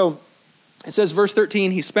right, so it says, verse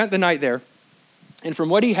 13, he spent the night there. And from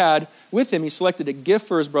what he had with him, he selected a gift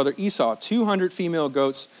for his brother Esau, 200 female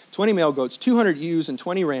goats, 20 male goats, 200 ewes and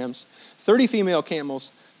 20 rams, 30 female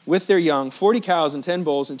camels with their young, 40 cows and 10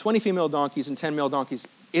 bulls, and 20 female donkeys and 10 male donkeys.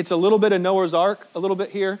 It's a little bit of Noah's Ark, a little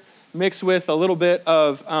bit here, mixed with a little bit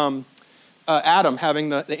of Adam having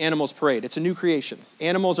the animals parade. It's a new creation.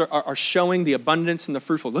 Animals are showing the abundance and the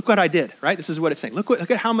fruitful. Look what I did, right? This is what it's saying.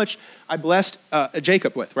 Look at how much I blessed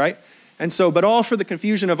Jacob with, right? And so, but all for the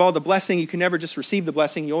confusion of all the blessing. You can never just receive the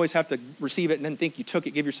blessing. You always have to receive it and then think you took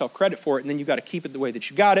it, give yourself credit for it, and then you got to keep it the way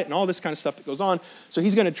that you got it, and all this kind of stuff that goes on. So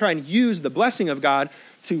he's going to try and use the blessing of God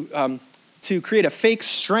to create a fake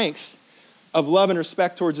strength of love and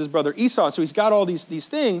respect towards his brother Esau. And so he's got all these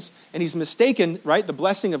things, and he's mistaken, right, the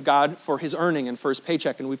blessing of God for his earning and for his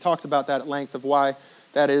paycheck. And we've talked about that at length of why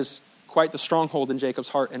that is quite the stronghold in Jacob's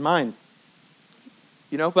heart and mind.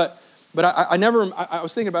 You know, but I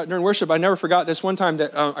was thinking about during worship, I never forgot this one time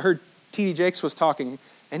that I heard T.D. Jakes was talking,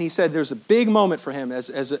 and he said there's a big moment for him as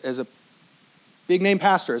a big name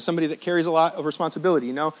pastor, as somebody that carries a lot of responsibility,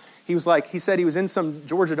 you know. He said he was in some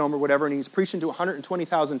Georgia Dome or whatever, and he was preaching to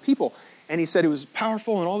 120,000 people, and he said it was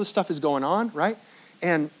powerful and all this stuff is going on, right?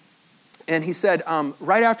 And he said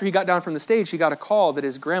right after he got down from the stage, he got a call that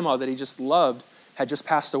his grandma that he just loved had just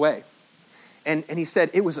passed away. And he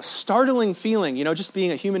said it was a startling feeling, you know, just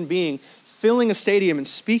being a human being, filling a stadium and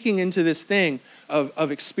speaking into this thing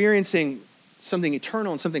of experiencing something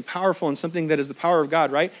eternal and something powerful and something that is the power of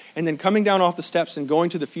God, right? And then coming down off the steps and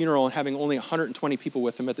going to the funeral and having only 120 people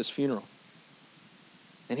with him at this funeral.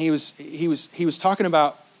 And he was talking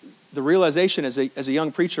about the realization as a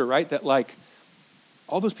young preacher, right, that like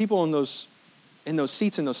all those people in those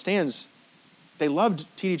seats in those stands, they loved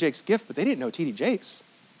T.D. Jakes' gift, but they didn't know T.D. Jakes.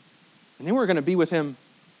 And they weren't going to be with him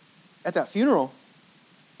at that funeral.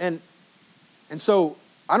 And so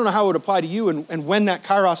I don't know how it would apply to you, and when that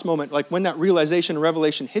kairos moment, like when that realization and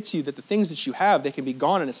revelation hits you that the things that you have, they can be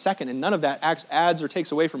gone in a second, and none of that adds or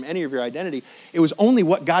takes away from any of your identity. It was only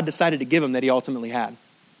what God decided to give him that he ultimately had.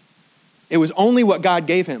 It was only what God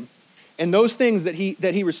gave him. And those things that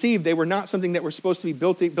he received, they were not something that were supposed to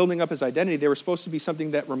be building up his identity. They were supposed to be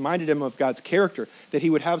something that reminded him of God's character, that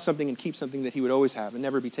he would have something and keep something that he would always have and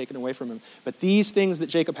never be taken away from him. But these things that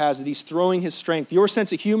Jacob has, that he's throwing his strength, your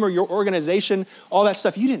sense of humor, your organization, all that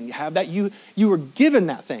stuff, you didn't have that. You were given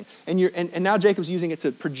that thing. And now Jacob's using it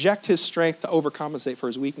to project his strength to overcompensate for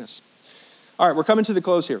his weakness. All right, we're coming to the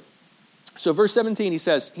close here. So verse 17, he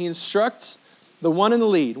says, he instructs the one in the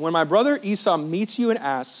lead. When my brother Esau meets you and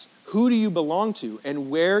asks, who do you belong to and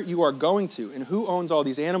where you are going to and who owns all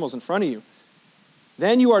these animals in front of you?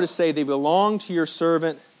 Then you are to say they belong to your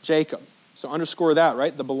servant Jacob. So underscore that,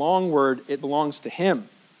 right? The belong word, it belongs to him.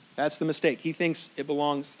 That's the mistake. He thinks it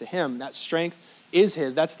belongs to him. That strength is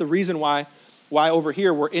his. That's the reason why over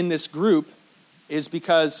here we're in this group, is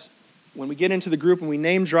because when we get into the group and we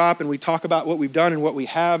name drop and we talk about what we've done and what we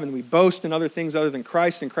have and we boast in other things other than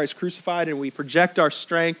Christ and Christ crucified and we project our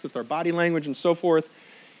strength with our body language and so forth,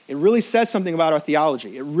 it really says something about our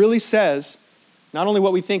theology. It really says not only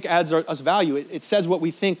what we think adds us value, it says what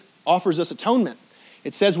we think offers us atonement.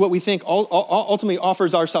 It says what we think ultimately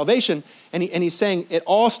offers our salvation. And he's saying it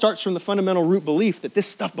all starts from the fundamental root belief that this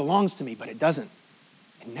stuff belongs to me, but it doesn't.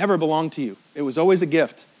 It never belonged to you. It was always a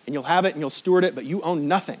gift. And you'll have it and you'll steward it, but you own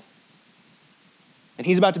nothing. And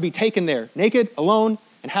he's about to be taken there, naked, alone,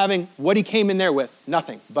 and having what he came in there with,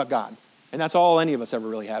 nothing but God. And that's all any of us ever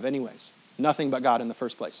really have anyways. Nothing but God in the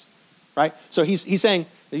first place, right? So he's saying,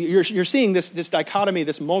 you're seeing this dichotomy,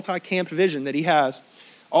 this multi-camped vision that he has.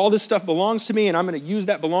 All this stuff belongs to me, and I'm going to use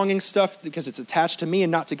that belonging stuff because it's attached to me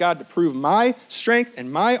and not to God to prove my strength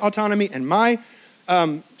and my autonomy and my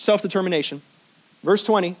self-determination. Verse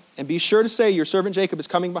 20, and be sure to say your servant Jacob is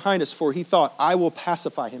coming behind us, for he thought, I will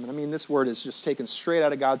pacify him. And I mean, this word is just taken straight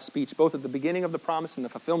out of God's speech, both at the beginning of the promise and the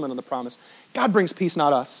fulfillment of the promise. God brings peace,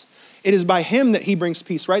 not us. It is by him that he brings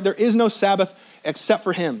peace, right? There is no Sabbath except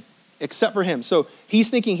for him. So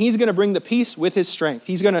he's thinking he's going to bring the peace with his strength.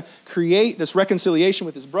 He's going to create this reconciliation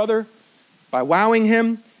with his brother by wowing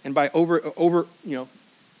him and by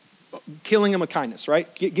killing him with kindness, right?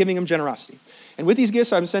 Giving him generosity. And with these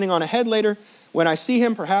gifts I'm sending on ahead later. When I see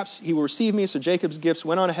him, perhaps he will receive me. So Jacob's gifts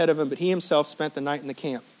went on ahead of him, but he himself spent the night in the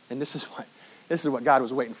camp. And this is what God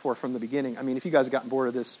was waiting for from the beginning. I mean, if you guys have gotten bored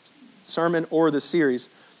of this sermon or this series,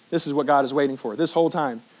 this is what God is waiting for this whole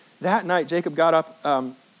time. That night, Jacob got up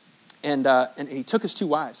and he took his 2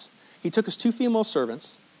 wives. He took his 2 female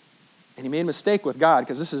servants, and he made a mistake with God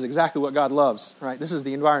because this is exactly what God loves, right? This is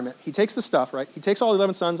the environment. He takes the stuff, right? He takes all the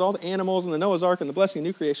 11 sons, all the animals and the Noah's Ark and the blessing of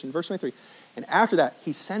new creation, verse 23. And after that,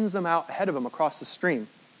 he sends them out ahead of him across the stream.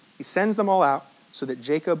 He sends them all out so that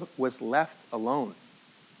Jacob was left alone.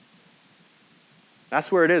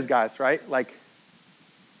 That's where it is, guys, right? Like,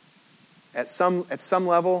 at some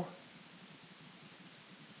level,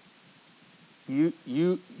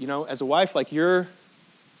 you know, as a wife, like you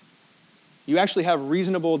actually have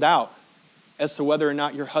reasonable doubt as to whether or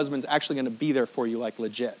not your husband's actually going to be there for you, like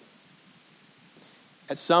legit.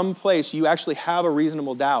 At some place, you actually have a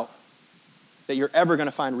reasonable doubt that you're ever going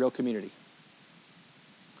to find real community.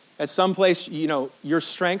 At some place, you know, your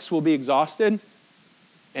strengths will be exhausted,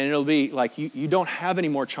 and it'll be like you don't have any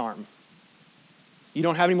more charm. You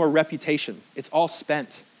don't have any more reputation. It's all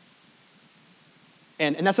spent.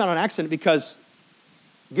 And that's not an accident, because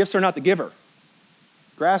gifts are not the giver.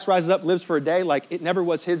 Grass rises up, lives for a day, like it never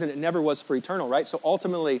was his and it never was for eternal, right? So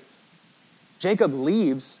ultimately, Jacob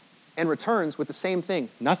leaves and returns with the same thing,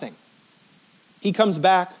 nothing. He comes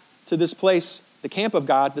back to this place, the camp of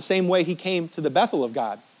God, the same way he came to the Bethel of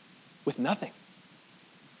God, with nothing.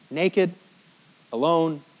 Naked,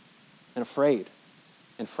 alone, and afraid,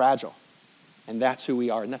 and fragile. And that's who we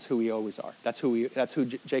are, and that's who we always are. That's who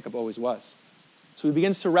Jacob always was. So he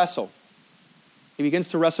begins to wrestle. He begins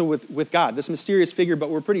to wrestle with God, this mysterious figure, but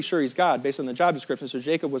we're pretty sure he's God based on the job description. So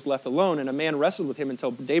Jacob was left alone, and a man wrestled with him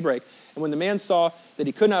until daybreak. And when the man saw that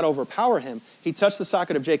he could not overpower him, he touched the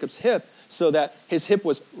socket of Jacob's hip so that his hip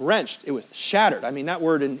was wrenched. It was shattered. I mean, that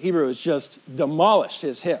word in Hebrew is just demolished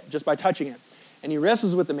his hip just by touching it. And he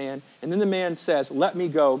wrestles with the man, and then the man says, "Let me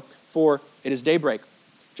go, for it is daybreak."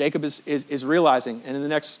 Jacob is realizing, and in the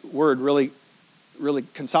next word really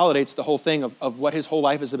consolidates the whole thing of what his whole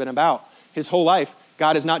life has been about. His whole life,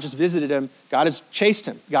 God has not just visited him, God has chased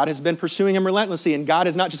him. God has been pursuing him relentlessly, and God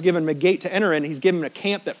has not just given him a gate to enter in, he's given him a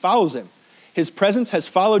camp that follows him. His presence has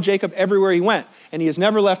followed Jacob everywhere he went, and he has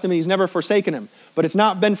never left him, and he's never forsaken him. But it's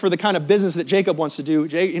not been for the kind of business that Jacob wants to do.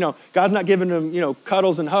 God's not giving him,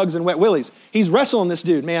 cuddles and hugs and wet willies. He's wrestling this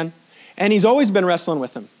dude, man, and he's always been wrestling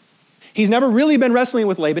with him. He's never really been wrestling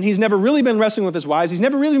with Laban. He's never really been wrestling with his wives. He's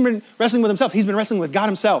never really been wrestling with himself. He's been wrestling with God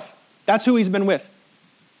himself. That's who he's been with.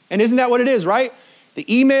 And isn't that what it is, right? The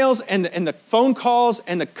emails and the phone calls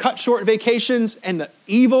and the cut short vacations and the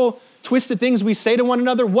evil, twisted things we say to one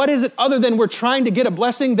another, what is it other than we're trying to get a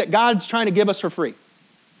blessing that God's trying to give us for free?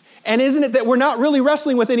 And isn't it that we're not really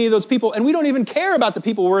wrestling with any of those people, and we don't even care about the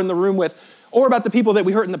people we're in the room with or about the people that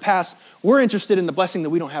we hurt in the past? We're interested in the blessing that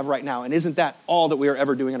we don't have right now. And isn't that all that we are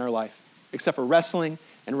ever doing in our life? Except for wrestling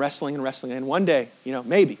and wrestling and wrestling. And one day,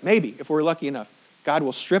 maybe, if we're lucky enough, God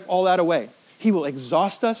will strip all that away. He will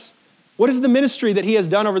exhaust us. What is the ministry that he has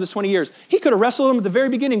done over this 20 years? He could have wrestled him at the very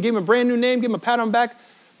beginning, gave him a brand new name, gave him a pat on the back.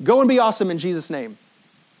 Go and be awesome in Jesus' name.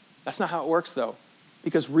 That's not how it works, though.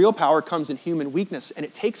 Because real power comes in human weakness. And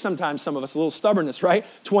it takes sometimes some of us a little stubbornness, right?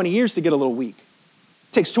 20 years to get a little weak.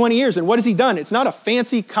 It takes 20 years. And what has he done? It's not a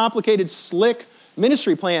fancy, complicated, slick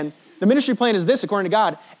ministry plan. The ministry plan is this, according to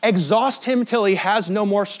God: exhaust him till he has no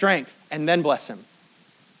more strength, and then bless him.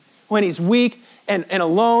 When he's weak and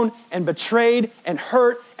alone and betrayed and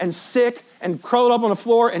hurt and sick and curled up on the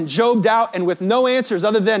floor and jobbed out and with no answers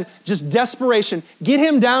other than just desperation, get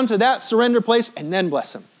him down to that surrender place and then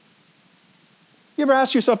bless him. You ever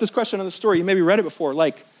ask yourself this question on the story? You maybe read it before.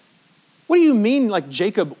 Like, what do you mean, like,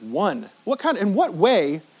 Jacob won? In what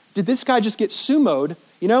way did this guy just get sumoed,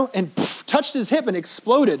 and touched his hip and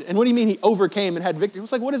exploded? And what do you mean he overcame and had victory? It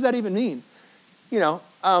was like, what does that even mean? During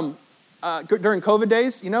COVID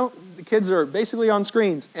days, the kids are basically on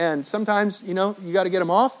screens, and sometimes, you got to get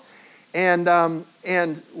them off. And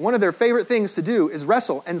one of their favorite things to do is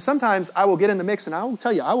wrestle. And sometimes I will get in the mix, and I will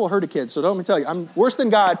tell you, I will hurt a kid. So let me tell you, I'm worse than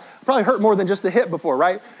God. I probably hurt more than just a hip before,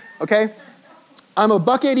 right? Okay? I'm a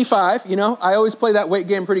 $185. I always play that weight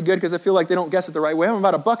game pretty good because I feel like they don't guess it the right way. I'm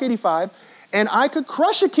about a $185, and I could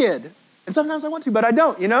crush a kid. And sometimes I want to, but I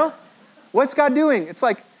don't, What's God doing? It's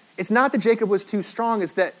like, it's not that Jacob was too strong,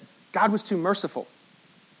 it's that God was too merciful.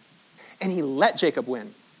 And he let Jacob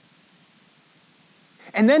win.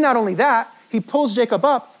 And then not only that, he pulls Jacob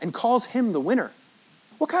up and calls him the winner.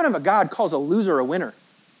 What kind of a God calls a loser a winner?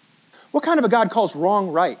 What kind of a God calls wrong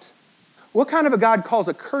right? What kind of a God calls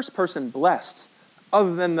a cursed person blessed,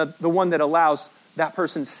 other than the one that allows that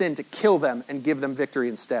person's sin to kill them and give them victory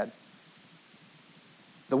instead?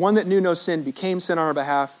 The one that knew no sin became sin on our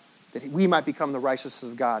behalf, that we might become the righteousness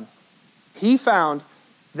of God. He found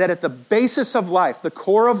that at the basis of life, the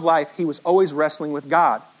core of life, he was always wrestling with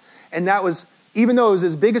God. And that was, even though it was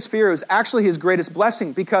his biggest fear, it was actually his greatest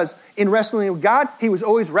blessing, because in wrestling with God, he was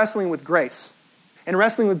always wrestling with grace. And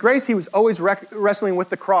wrestling with grace, he was always wrestling with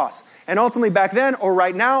the cross. And ultimately back then, or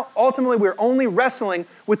right now, ultimately we're only wrestling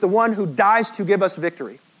with the one who dies to give us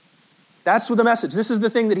victory. That's what the message. This is the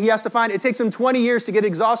thing that he has to find. It takes him 20 years to get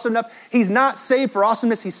exhausted enough. He's not saved for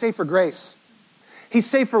awesomeness. He's saved for grace. He's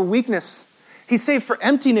saved for weakness. He's saved for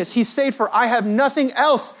emptiness. He's saved for I have nothing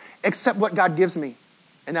else except what God gives me.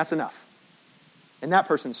 And that's enough. And that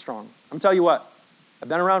person's strong. I'm telling you what. I've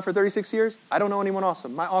been around for 36 years. I don't know anyone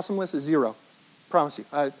awesome. My awesome list is 0. Promise you.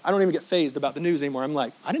 I don't even get fazed about the news anymore. I'm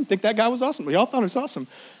like, I didn't think that guy was awesome. We all thought he was awesome.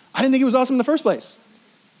 I didn't think he was awesome in the first place.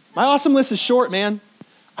 My awesome list is short, man.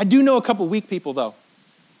 I do know a couple weak people, though.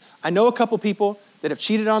 I know a couple people that have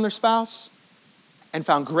cheated on their spouse and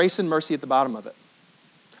found grace and mercy at the bottom of it.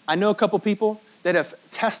 I know a couple people that have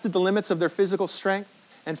tested the limits of their physical strength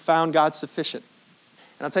and found God sufficient.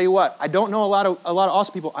 And I'll tell you what, I don't know a lot of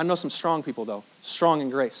awesome people. I know some strong people, though, strong in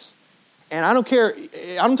grace. And I don't care,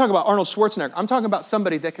 I don't talk about Arnold Schwarzenegger. I'm talking about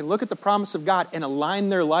somebody that can look at the promise of God and align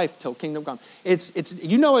their life till kingdom come. It's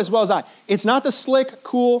you know as well as I, it's not the slick,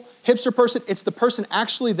 cool, hipster person. It's the person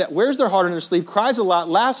actually that wears their heart on their sleeve, cries a lot,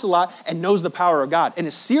 laughs a lot, and knows the power of God, and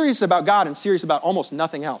is serious about God and serious about almost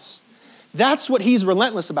nothing else. That's what he's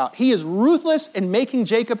relentless about. He is ruthless in making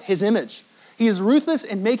Jacob his image. He is ruthless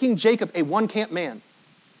in making Jacob a one-camp man.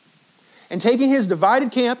 And taking his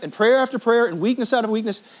divided camp and prayer after prayer and weakness out of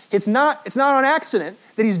weakness, it's not on accident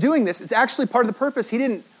that he's doing this. It's actually part of the purpose. He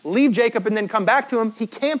didn't leave Jacob and then come back to him. He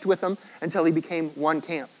camped with him until he became one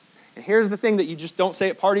camp. And here's the thing that you just don't say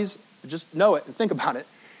at parties, but just know it and think about it,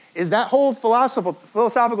 is that whole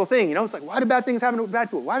philosophical thing. You know, it's like, why do bad things happen to bad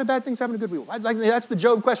people? Why do bad things happen to good people? That's the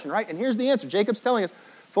Job question, right? And here's the answer. Jacob's telling us,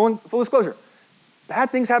 full disclosure, bad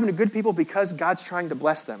things happen to good people because God's trying to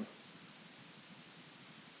bless them.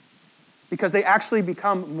 Because they actually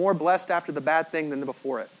become more blessed after the bad thing than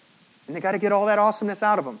before it. And they got to get all that awesomeness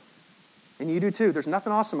out of them. And you do too. There's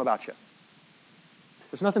nothing awesome about you.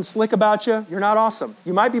 There's nothing slick about you. You're not awesome.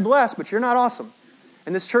 You might be blessed, but you're not awesome.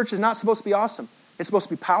 And this church is not supposed to be awesome. It's supposed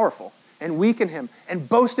to be powerful and weak in him and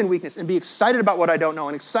boast in weakness and be excited about what I don't know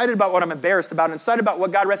and excited about what I'm embarrassed about and excited about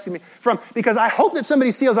what God rescued me from. Because I hope that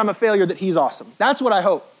somebody sees I'm a failure, that he's awesome. That's what I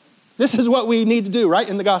hope. This is what we need to do, right,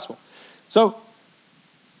 in the gospel. So,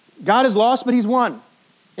 God is lost, but he's won.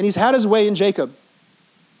 And he's had his way in Jacob.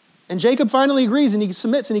 And Jacob finally agrees, and he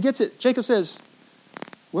submits, and he gets it. Jacob says,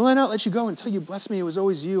 will I not let you go until you bless me? It was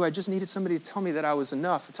always you. I just needed somebody to tell me that I was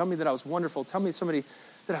enough. Tell me that I was wonderful. Tell me somebody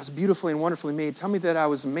that I was beautifully and wonderfully made. Tell me that I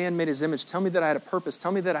was a man made his image. Tell me that I had a purpose.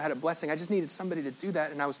 Tell me that I had a blessing. I just needed somebody to do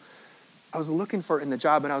that. And I was looking for it in the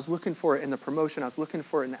job, and I was looking for it in the promotion. I was looking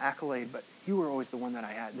for it in the accolade. But you were always the one that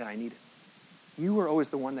I needed. You were always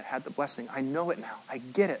the one that had the blessing. I know it now. I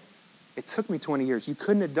get it. It took me 20 years. You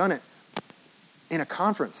couldn't have done it in a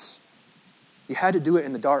conference. You had to do it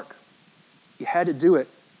in the dark. You had to do it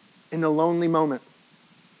in the lonely moment.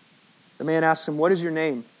 The man asked him, what is your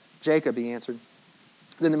name? Jacob, he answered.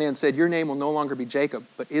 Then the man said, your name will no longer be Jacob,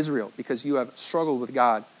 but Israel, because you have struggled with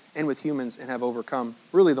God and with humans and have overcome.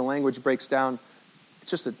 Really, the language breaks down.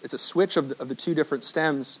 It's a switch of the two different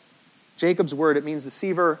stems. Jacob's word, it means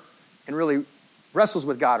deceiver and really wrestles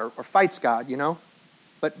with God or fights God, you know.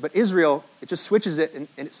 But Israel, it just switches it, and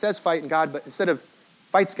it says fight in God, but instead of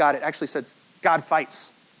fights God, it actually says God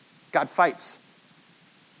fights. God fights.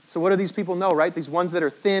 So what do these people know, right? These ones that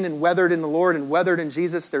are thin and weathered in the Lord and weathered in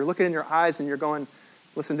Jesus, they're looking in your eyes and you're going,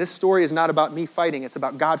 listen, this story is not about me fighting. It's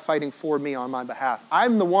about God fighting for me on my behalf.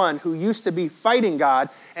 I'm the one who used to be fighting God,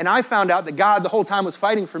 and I found out that God the whole time was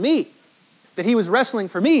fighting for me, that he was wrestling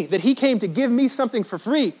for me, that he came to give me something for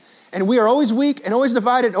free. And we are always weak and always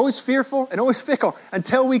divided, and always fearful and always fickle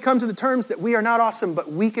until we come to the terms that we are not awesome, but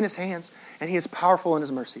weak in his hands, and he is powerful in his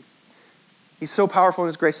mercy. He's so powerful in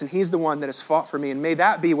his grace, and he's the one that has fought for me. And may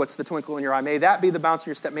that be what's the twinkle in your eye. May that be the bounce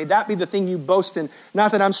in your step. May that be the thing you boast in.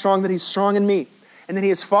 Not that I'm strong, that he's strong in me. And that he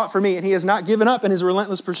has fought for me, and he has not given up in his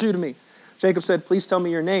relentless pursuit of me. Jacob said, please tell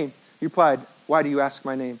me your name. He replied, why do you ask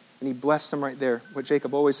my name? And he blessed him right there. What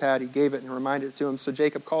Jacob always had, he gave it and reminded it to him. So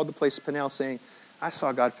Jacob called the place Peniel, saying, I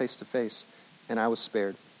saw God face to face, and I was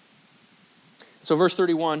spared. So verse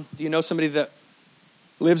 31, do you know somebody that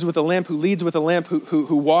lives with a limp, who leads with a limp,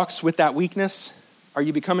 who walks with that weakness? Are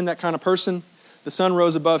you becoming that kind of person? The sun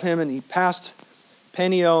rose above him, and he passed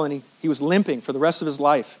Peniel, and he was limping for the rest of his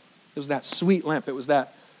life. It was that sweet limp. It was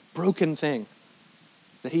that broken thing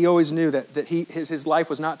that he always knew that his life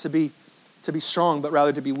was not to be strong, but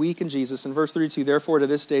rather to be weak in Jesus. In verse 32, therefore to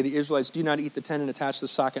this day the Israelites do not eat the tendon attached to the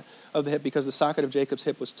socket of the hip, because the socket of Jacob's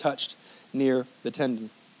hip was touched near the tendon.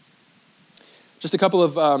 Just a couple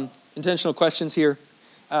of intentional questions here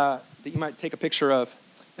that you might take a picture of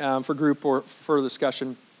for group or further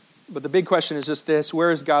discussion. But the big question is just this: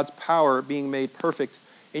 where is God's power being made perfect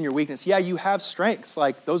in your weakness. Yeah, you have strengths.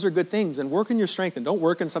 Like, those are good things. And work in your strength. And don't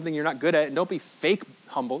work in something you're not good at. And don't be fake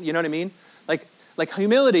humble. You know what I mean? Like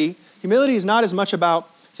humility is not as much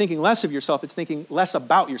about thinking less of yourself. It's thinking less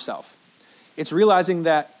about yourself. It's realizing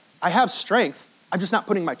that I have strength. I'm just not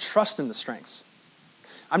putting my trust in the strengths.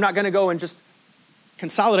 I'm not going to go and just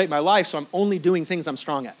consolidate my life so I'm only doing things I'm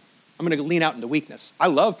strong at. I'm going to lean out into weakness. I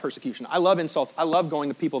love persecution. I love insults. I love going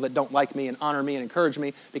to people that don't like me and honor me and encourage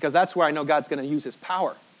me, because that's where I know God's going to use his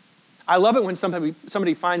power. I love it when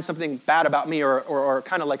somebody finds something bad about me or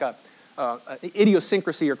kind of like a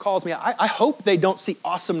idiosyncrasy or calls me. I hope they don't see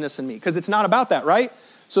awesomeness in me, because it's not about that, right?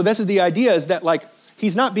 So this is the idea, is that like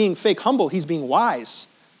he's not being fake humble, he's being wise.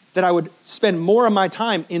 That I would spend more of my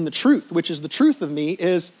time in the truth, which is the truth of me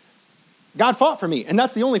is God fought for me. And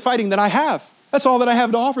that's the only fighting that I have. That's all that I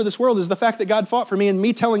have to offer this world, is the fact that God fought for me and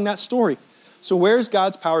me telling that story. So where's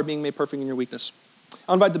God's power being made perfect in your weakness?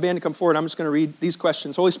 I'll invite the band to come forward. I'm just going to read these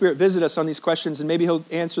questions. Holy Spirit, visit us on these questions, and maybe he'll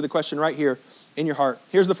answer the question right here in your heart.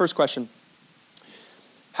 Here's the first question.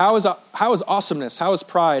 How is awesomeness, how is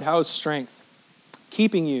pride, how is strength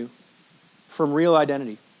keeping you from real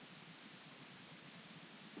identity?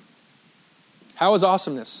 How is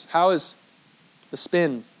awesomeness? How is the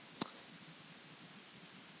spin,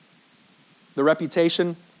 the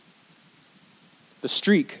reputation, the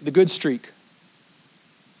streak, the good streak?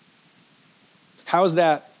 How has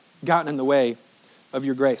that gotten in the way of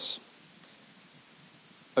your grace,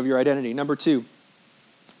 of your identity? Number 2,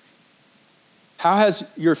 how has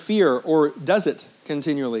your fear, or does it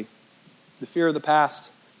continually, the fear of the past,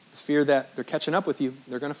 the fear that they're catching up with you,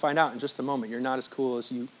 they're going to find out in just a moment you're not as cool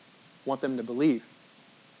as you want them to believe.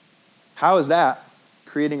 How is that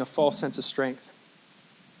creating a false sense of strength?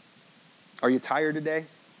 Are you tired today?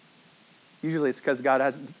 Usually it's because God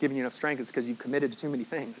hasn't given you enough strength. It's because you've committed to too many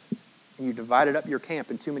things. And you divided up your camp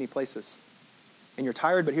in too many places. And you're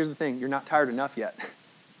tired, but here's the thing. You're not tired enough yet.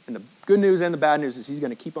 And the good news and the bad news is he's going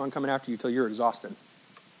to keep on coming after you until you're exhausted.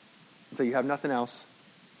 Until you have nothing else.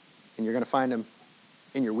 And you're going to find him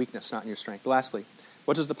in your weakness, not in your strength. Lastly,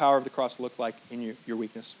 what does the power of the cross look like in your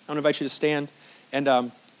weakness? I want to invite you to stand. And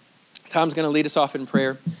Tom's going to lead us off in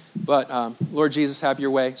prayer. But Lord Jesus, have your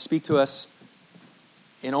way. Speak to us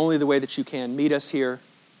in only the way that you can. Meet us here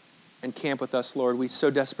and camp with us, Lord. We so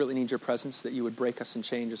desperately need your presence, that you would break us and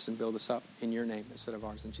change us and build us up in your name instead of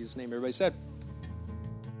ours. In Jesus' name, everybody said.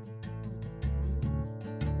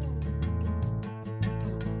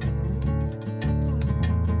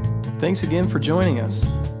 Thanks again for joining us.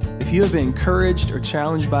 If you have been encouraged or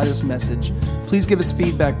challenged by this message, please give us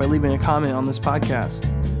feedback by leaving a comment on this podcast.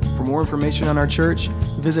 For more information on our church,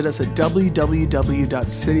 visit us at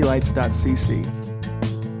www.citylights.cc.